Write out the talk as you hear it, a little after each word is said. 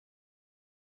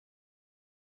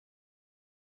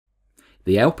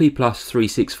The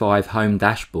LP+365 Home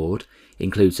Dashboard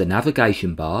includes a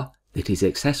navigation bar that is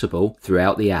accessible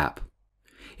throughout the app.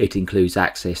 It includes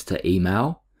access to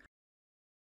email,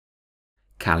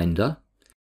 calendar,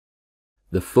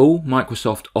 the full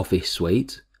Microsoft Office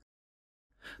suite,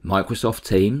 Microsoft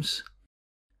Teams,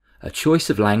 a choice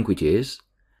of languages,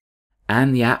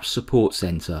 and the App Support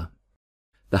Center.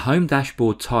 The Home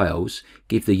Dashboard tiles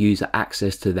give the user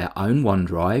access to their own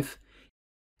OneDrive,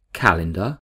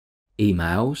 calendar,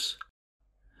 emails,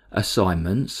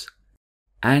 assignments,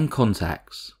 and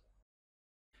contacts.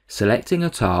 Selecting a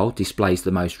tile displays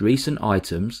the most recent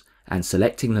items, and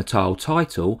selecting the tile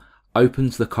title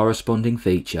opens the corresponding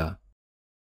feature.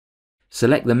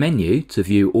 Select the menu to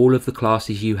view all of the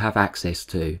classes you have access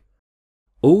to.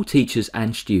 All teachers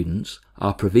and students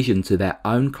are provisioned to their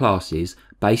own classes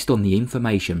based on the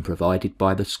information provided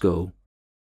by the school.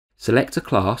 Select a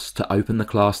class to open the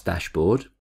class dashboard.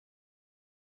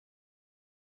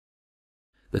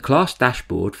 The class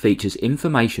dashboard features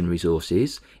information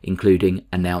resources including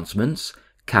announcements,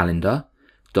 calendar,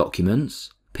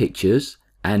 documents, pictures,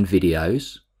 and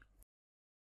videos.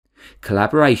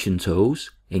 Collaboration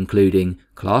tools including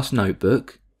class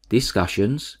notebook,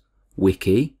 discussions,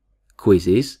 wiki,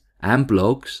 quizzes, and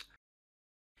blogs.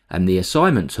 And the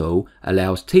assignment tool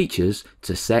allows teachers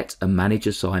to set and manage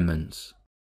assignments.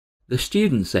 The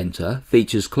Student Center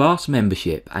features class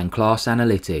membership and class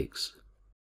analytics.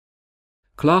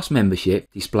 Class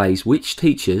membership displays which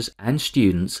teachers and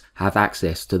students have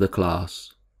access to the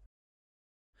class.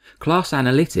 Class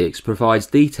analytics provides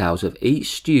details of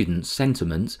each student's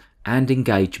sentiment and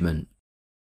engagement.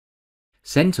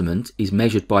 Sentiment is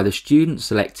measured by the student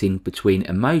selecting between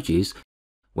emojis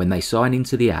when they sign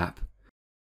into the app.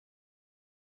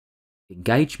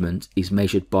 Engagement is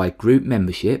measured by group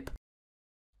membership,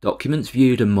 documents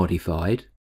viewed and modified,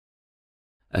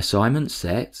 assignments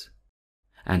set,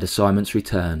 and assignments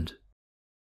returned.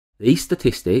 These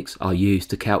statistics are used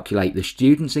to calculate the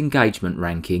student's engagement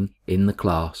ranking in the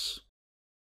class.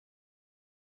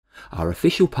 Our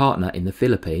official partner in the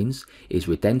Philippines is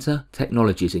Radenta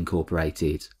Technologies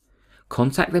Incorporated.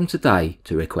 Contact them today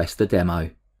to request a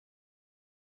demo.